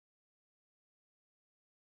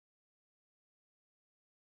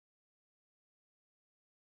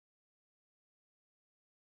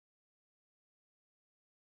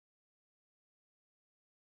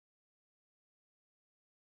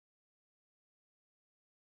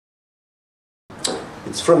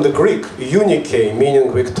It's from the Greek, unike,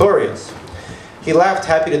 meaning victorious. He laughed,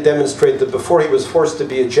 happy to demonstrate that before he was forced to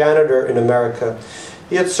be a janitor in America,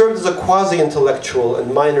 he had served as a quasi-intellectual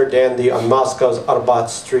and minor dandy on Moscow's Arbat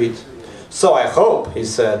Street. So I hope, he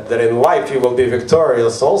said, that in life you will be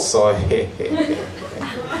victorious also.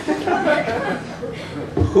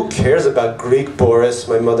 Who cares about Greek, Boris?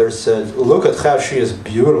 My mother said. Look at how she is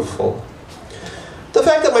beautiful. The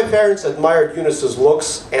fact that my parents admired Eunice's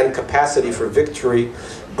looks and capacity for victory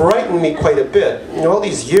brightened me quite a bit. All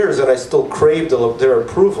these years and I still craved their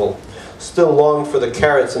approval, still longed for the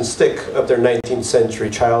carrots and stick of their 19th century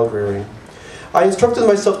child rearing. I instructed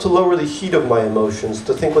myself to lower the heat of my emotions,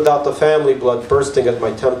 to think without the family blood bursting at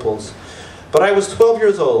my temples. But I was 12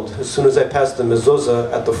 years old as soon as I passed the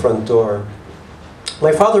mezuzah at the front door.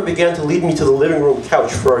 My father began to lead me to the living room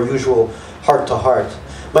couch for our usual heart-to-heart.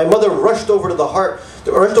 My mother rushed over to the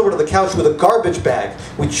couch with a garbage bag,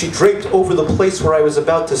 which she draped over the place where I was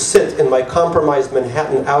about to sit in my compromised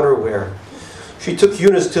Manhattan outerwear. She took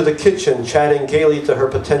Eunice to the kitchen, chatting gaily to her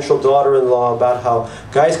potential daughter-in-law about how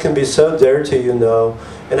guys can be so dirty, you know,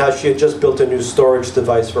 and how she had just built a new storage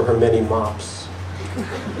device for her many mops.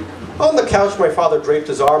 On the couch, my father draped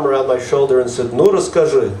his arm around my shoulder and said, "Nu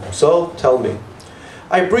расскажи," so tell me.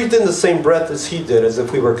 I breathed in the same breath as he did, as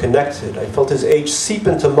if we were connected. I felt his age seep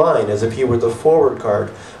into mine, as if he were the forward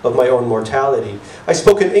guard of my own mortality. I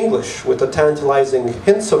spoke in English, with the tantalizing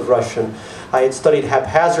hints of Russian I had studied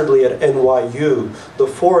haphazardly at NYU, the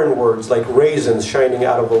foreign words like raisins shining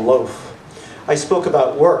out of a loaf. I spoke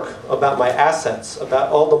about work, about my assets,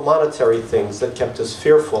 about all the monetary things that kept us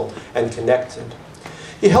fearful and connected.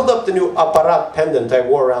 He held up the new apparat pendant I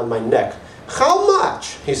wore around my neck. "How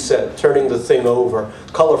much?" he said, turning the thing over,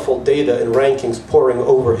 colorful data and rankings pouring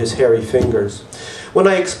over his hairy fingers. When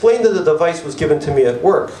I explained that the device was given to me at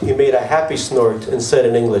work, he made a happy snort and said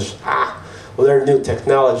in English, "Well, their new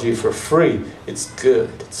technology for free. It's good,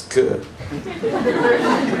 it's good."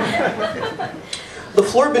 The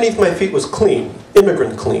floor beneath my feet was clean,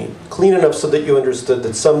 immigrant clean, clean enough so that you understood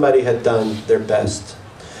that somebody had done their best.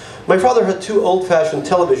 My father had two old-fashioned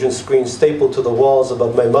television screens stapled to the walls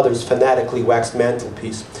above my mother's fanatically waxed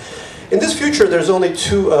mantelpiece. In this future, there's only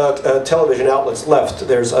two television outlets left.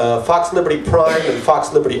 There's Fox Liberty Prime and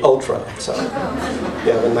Fox Liberty Ultra. So,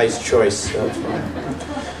 you have a nice choice.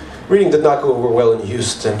 Reading did not go over well in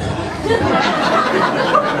Houston.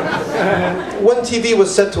 One TV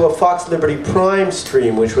was set to a Fox Liberty Prime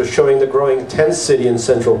stream, which was showing the growing tent city in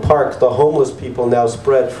Central Park. The homeless people now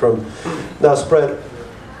spread from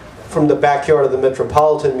the backyard of the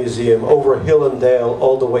Metropolitan Museum, over hill and dale,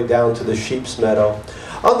 all the way down to the Sheep's Meadow.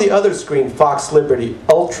 On the other screen, Fox Liberty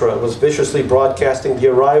Ultra was viciously broadcasting the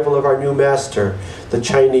arrival of our new master, the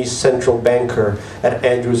Chinese central banker at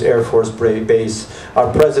Andrews Air Force Base, our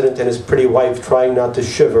president and his pretty wife trying not to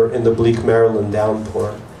shiver in the bleak Maryland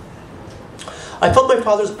downpour. I felt my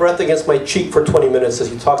father's breath against my cheek for 20 minutes as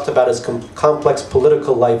he talked about his complex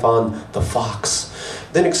political life on the Fox.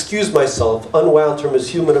 Then excused myself, unwound from his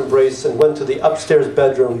human embrace, and went to the upstairs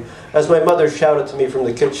bedroom as my mother shouted to me from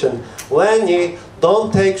the kitchen, "Lenny,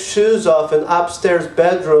 don't take shoes off in upstairs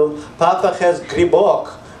bedroom. Papa has gribok,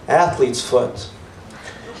 athlete's foot."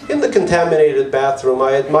 In the contaminated bathroom,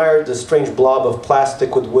 I admired the strange blob of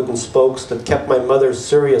plastic with wooden spokes that kept my mother's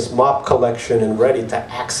serious mop collection in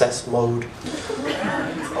ready-to-access mode.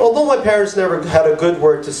 Although my parents never had a good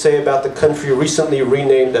word to say about the country recently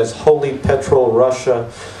renamed as Holy Petrol Russia,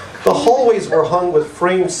 the hallways were hung with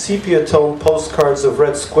framed sepia-toned postcards of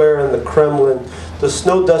Red Square and the Kremlin, the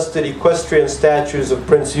snow-dusted equestrian statues of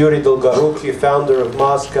Prince Yuri Dolgoruki, founder of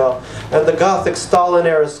Moscow, and the Gothic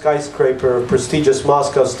Stalin-era skyscraper of prestigious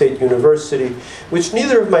Moscow State University, which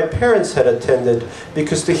neither of my parents had attended,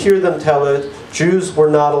 because to hear them tell it, Jews were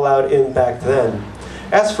not allowed in back then.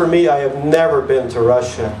 As for me, I have never been to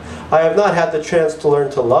Russia. I have not had the chance to learn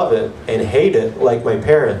to love it and hate it like my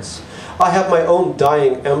parents. I have my own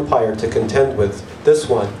dying empire to contend with, this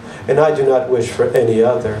one, and I do not wish for any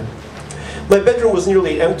other. My bedroom was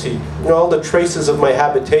nearly empty, and all the traces of my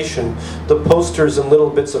habitation, the posters and little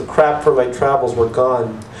bits of crap from my travels were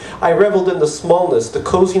gone. I reveled in the smallness, the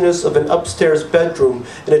coziness of an upstairs bedroom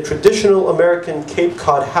in a traditional American Cape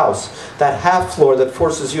Cod house, that half floor that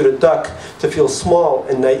forces you to duck to feel small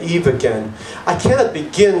and naive again. I cannot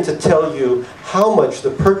begin to tell you how much the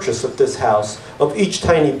purchase of this house, of each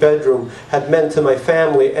tiny bedroom, had meant to my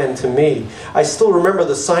family and to me. I still remember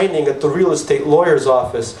the signing at the real estate lawyer's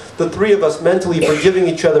office, the three of us mentally forgiving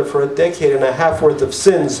each other for a decade and a half worth of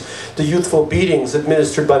sins, the youthful beatings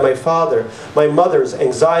administered by my father, my mother's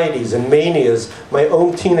anxieties and manias, my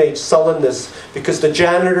own teenage sullenness, because the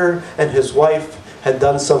janitor and his wife had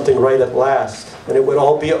done something right at last, and it would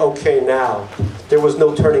all be okay now. There was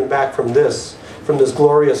no turning back from this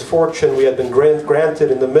glorious fortune we had been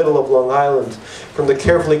granted in the middle of Long Island, from the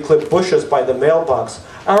carefully clipped bushes by the mailbox,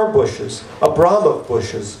 our bushes, Abramov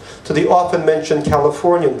bushes, to the often mentioned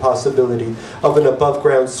Californian possibility of an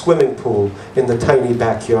above-ground swimming pool in the tiny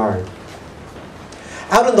backyard.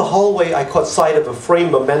 Out in the hallway, I caught sight of a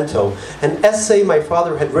framed memento, an essay my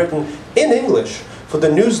father had written in English for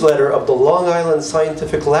the newsletter of the Long Island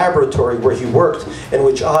Scientific Laboratory where he worked, and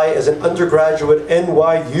which I, as an undergraduate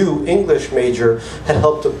NYU English major, had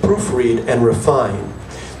helped to proofread and refine.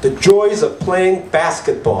 The Joys of Playing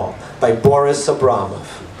Basketball by Boris Abramov.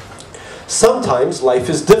 Sometimes life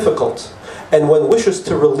is difficult, and one wishes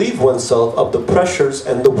to relieve oneself of the pressures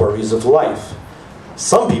and the worries of life.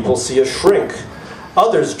 Some people see a shrink.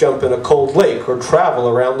 Others jump in a cold lake or travel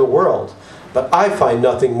around the world. But I find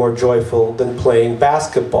nothing more joyful than playing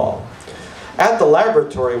basketball. At the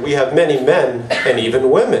laboratory, we have many men, and even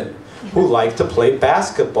women, who like to play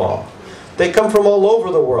basketball. They come from all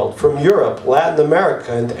over the world, from Europe, Latin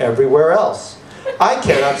America, and everywhere else. I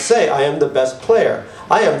cannot say I am the best player.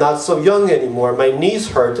 I am not so young anymore. My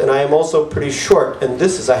knees hurt, and I am also pretty short, and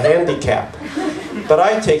this is a handicap. But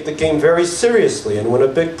I take the game very seriously, and when a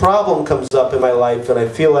big problem comes up in my life and I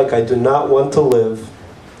feel like I do not want to live,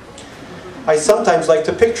 I sometimes like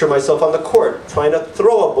to picture myself on the court, trying to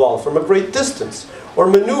throw a ball from a great distance, or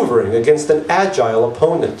maneuvering against an agile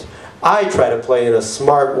opponent. I try to play in a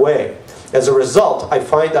smart way. As a result, I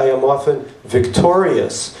find I am often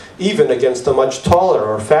victorious, even against a much taller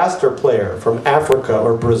or faster player from Africa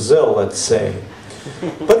or Brazil, let's say.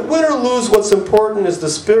 But win or lose, what's important is the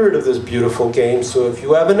spirit of this beautiful game. So if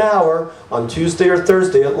you have an hour on Tuesday or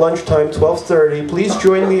Thursday at lunchtime, 12:30, please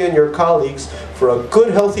join me and your colleagues for a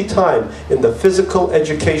good, healthy time in the Physical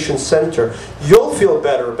Education Center. You'll feel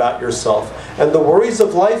better about yourself, and the worries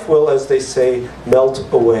of life will, as they say, melt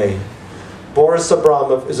away. Boris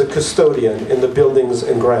Abramov is a custodian in the Buildings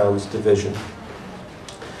and Grounds Division.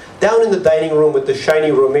 Down in the dining room with the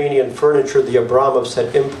shiny Romanian furniture the Abramovs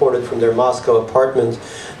had imported from their Moscow apartment,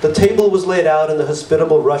 the table was laid out in the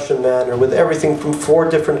hospitable Russian manner, with everything from 4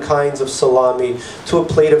 different kinds of salami to a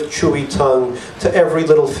plate of chewy tongue to every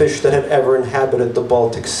little fish that had ever inhabited the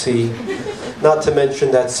Baltic Sea, not to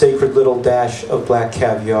mention that sacred little dash of black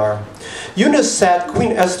caviar. Eunice sat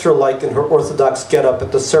Queen Esther-like in her Orthodox get-up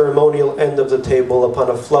at the ceremonial end of the table upon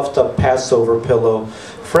a fluffed-up Passover pillow,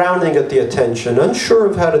 frowning at the attention, unsure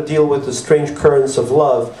of how to deal with the strange currents of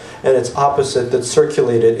love and its opposite that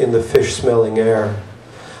circulated in the fish-smelling air.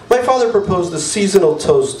 My father proposed a seasonal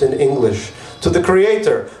toast in English to the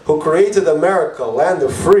Creator who created America, land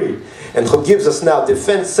of free, and who gives us now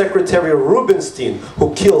Defense Secretary Rubinstein,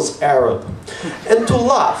 who kills Arab. And to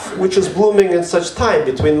laugh, which is blooming in such time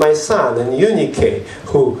between my son and Eunike,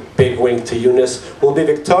 who, big wink to Eunice, will be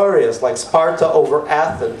victorious like Sparta over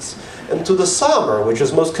Athens. And to the summer, which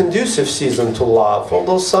is most conducive season to love,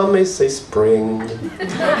 although some may say spring.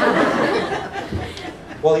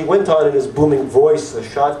 While he went on in his booming voice, the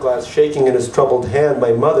shot glass shaking in his troubled hand,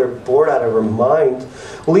 my mother, bored out of her mind,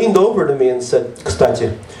 leaned over to me and said,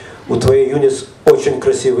 "Кстати, у твоей Юнис очень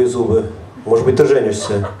красивые зубы. Может быть, ты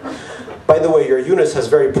женишься? By the way, your Eunice has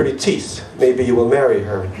very pretty teeth. Maybe you will marry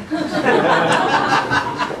her."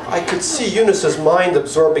 I could see Eunice's mind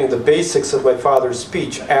absorbing the basics of my father's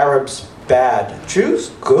speech. Arabs, bad.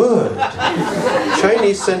 Jews, good.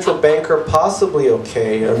 Chinese central banker, possibly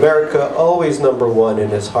okay. America, always #1 in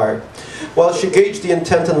his heart. While she gauged the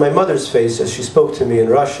intent on my mother's face as she spoke to me in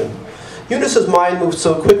Russian. Eunice's mind moved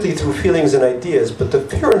so quickly through feelings and ideas, but the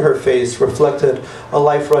fear in her face reflected a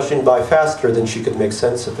life rushing by faster than she could make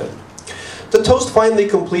sense of it. The toast finally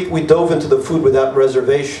complete, we dove into the food without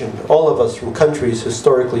reservation, all of us from countries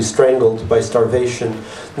historically strangled by starvation,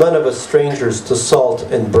 none of us strangers to salt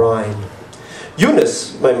and brine.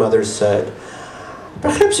 "Eunice," my mother said,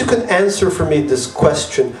 "perhaps you can answer for me this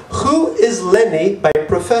question. Who is Lenny by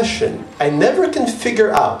profession? I never can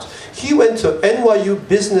figure out. He went to NYU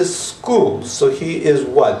Business School, so he is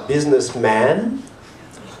what, businessman?"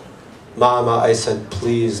 "Mama," I said,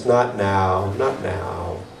 "please, not now, not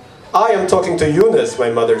now." "I am talking to Eunice," my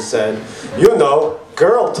mother said. "You know,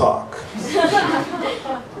 girl talk."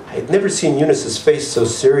 I had never seen Eunice's face so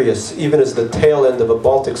serious, even as the tail end of a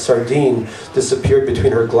Baltic sardine disappeared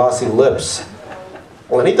between her glossy lips.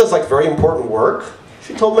 "Well, and he does like very important work,"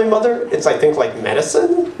 she told my mother. "It's, I think, like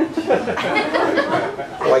medicine?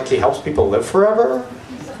 Like he helps people live forever?"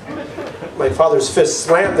 My father's fist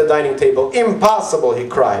slammed the dining table. "Impossible," he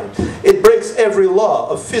cried. "It breaks every law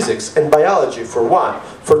of physics and biology, for one.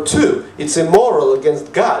 For two, it's immoral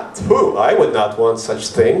against God. Pooh, I would not want such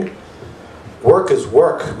thing." Work is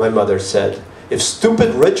work, my mother said. If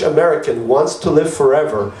stupid rich American wants to live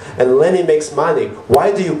forever and Lenny makes money,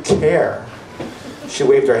 why do you care? She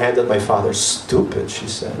waved her hand at my father. Stupid, she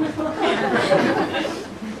said.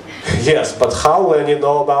 Yes, but how Lenny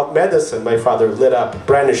know about medicine? My father lit up,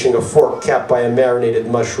 brandishing a fork capped by a marinated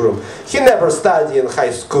mushroom. He never studied in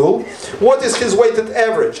high school. What is his weighted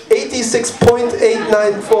average?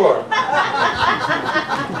 86.894.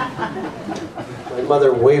 My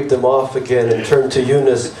mother waved him off again and turned to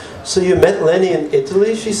Eunice. So you met Lenny in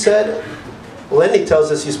Italy, she said? Lenny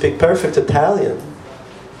tells us you speak perfect Italian.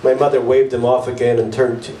 My mother waved him off again and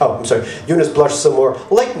turned to... Oh, I'm sorry. Eunice blushed some more.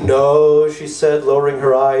 Like, no, she said, lowering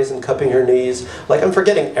her eyes and cupping her knees. Like, I'm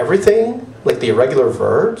forgetting everything? Like the irregular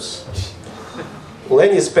verbs?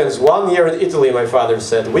 Lenny spends 1 year in Italy, my father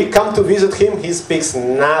said. We come to visit him, he speaks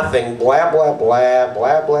nothing. Blah, blah, blah,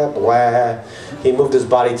 blah, blah, blah. He moved his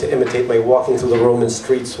body to imitate my walking through the Roman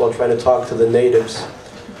streets while trying to talk to the natives.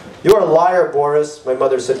 You're a liar, Boris, my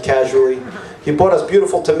mother said casually. He bought us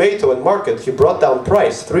beautiful tomato in market. He brought down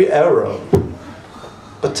price, €3.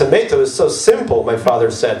 But tomato is so simple, my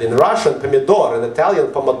father said. In Russian, pomidor, in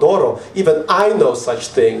Italian, pomodoro. Even I know such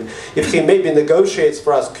thing. If he maybe negotiates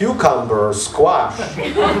for us cucumber or squash.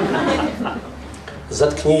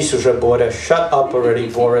 Заткнись уже, Боря. Shut up already,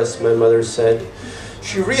 Boris, my mother said.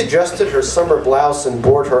 She readjusted her summer blouse and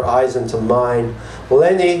bored her eyes into mine.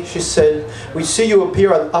 Lenny, she said, we see you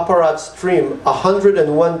appear on Apparat Stream.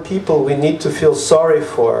 101 people we need to feel sorry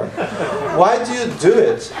for. Why do you do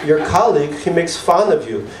it? Your colleague, he makes fun of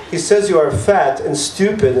you. He says you are fat and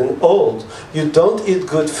stupid and old. You don't eat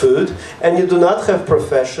good food, and you do not have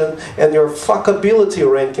profession, and your fuckability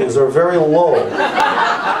rankings are very low.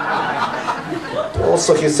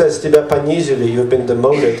 Also, he says, тебя понизили, you've been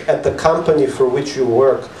demoted at the company for which you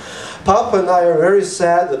work. Papa and I are very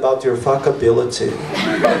sad about your fuckability.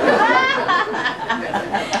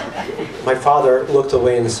 My father looked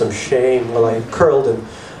away in some shame while I curled and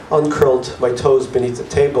uncurled my toes beneath the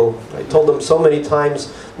table. I told him so many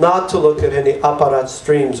times not to look at any Apparat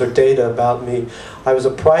streams or data about me. I was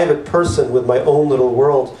a private person with my own little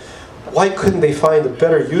world. Why couldn't they find a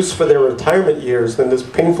better use for their retirement years than this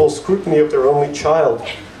painful scrutiny of their only child?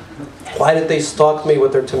 Why did they stalk me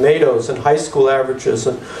with their tomatoes and high school averages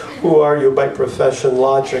and who are you by profession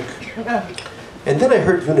logic? And then I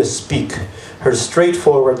heard Eunice speak, her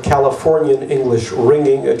straightforward Californian English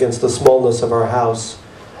ringing against the smallness of our house.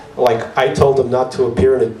 Like, I told him not to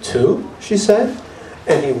appear in it too, she said.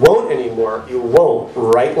 And he won't anymore. You won't,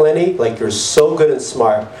 right, Lenny? Like, you're so good and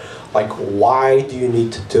smart. Like, why do you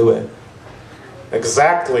need to do it?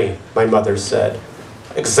 Exactly, my mother said.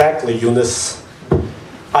 Exactly, Eunice.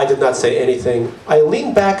 I did not say anything. I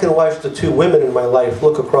leaned back and watched the two women in my life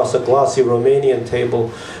look across a glossy Romanian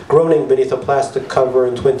table, groaning beneath a plastic cover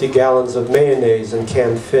and 20 gallons of mayonnaise and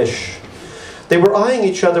canned fish. They were eyeing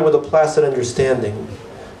each other with a placid understanding.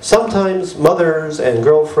 Sometimes mothers and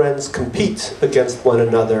girlfriends compete against one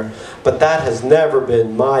another, but that has never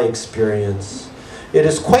been my experience. It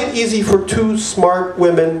is quite easy for two smart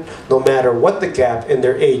women, no matter what the gap in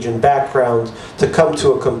their age and background, to come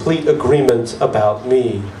to a complete agreement about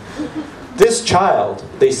me. This child,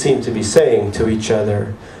 they seem to be saying to each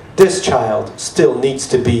other, this child still needs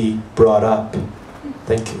to be brought up.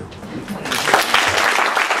 Thank you.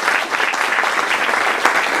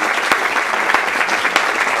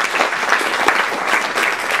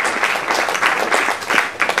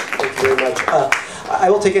 Thank you very much. I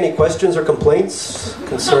will take any questions or complaints,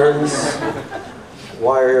 concerns.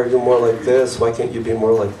 Why are you more like this? Why can't you be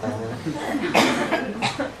more like that?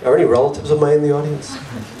 Are any relatives of mine in the audience?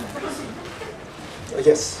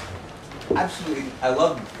 Yes. Absolutely. I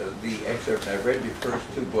love the excerpt. I've read your first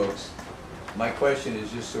two books. My question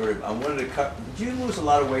is just sort of, I wanted to cut, did you lose a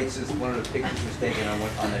lot of weight since one of the pictures was taken on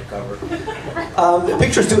that cover? The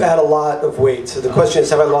pictures do add a lot of weight. The question is,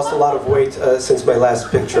 have I lost a lot of weight since my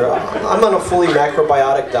last picture? I'm on a fully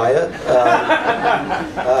macrobiotic diet.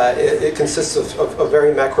 It consists of a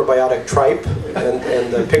very macrobiotic tripe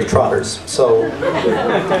and pig trotters. So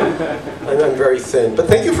I'm very thin. But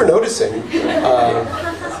thank you for noticing.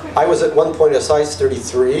 I was at one point a size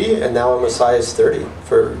 33, and now I'm a size 30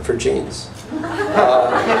 for jeans.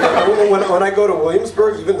 When I go to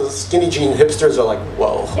Williamsburg, even the skinny jean hipsters are like,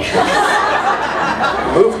 whoa.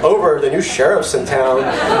 Move over, the new sheriff's in town,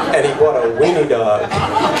 and he bought a weenie dog.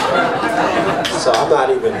 So I'm not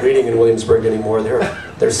even reading in Williamsburg anymore.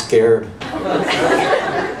 They're scared.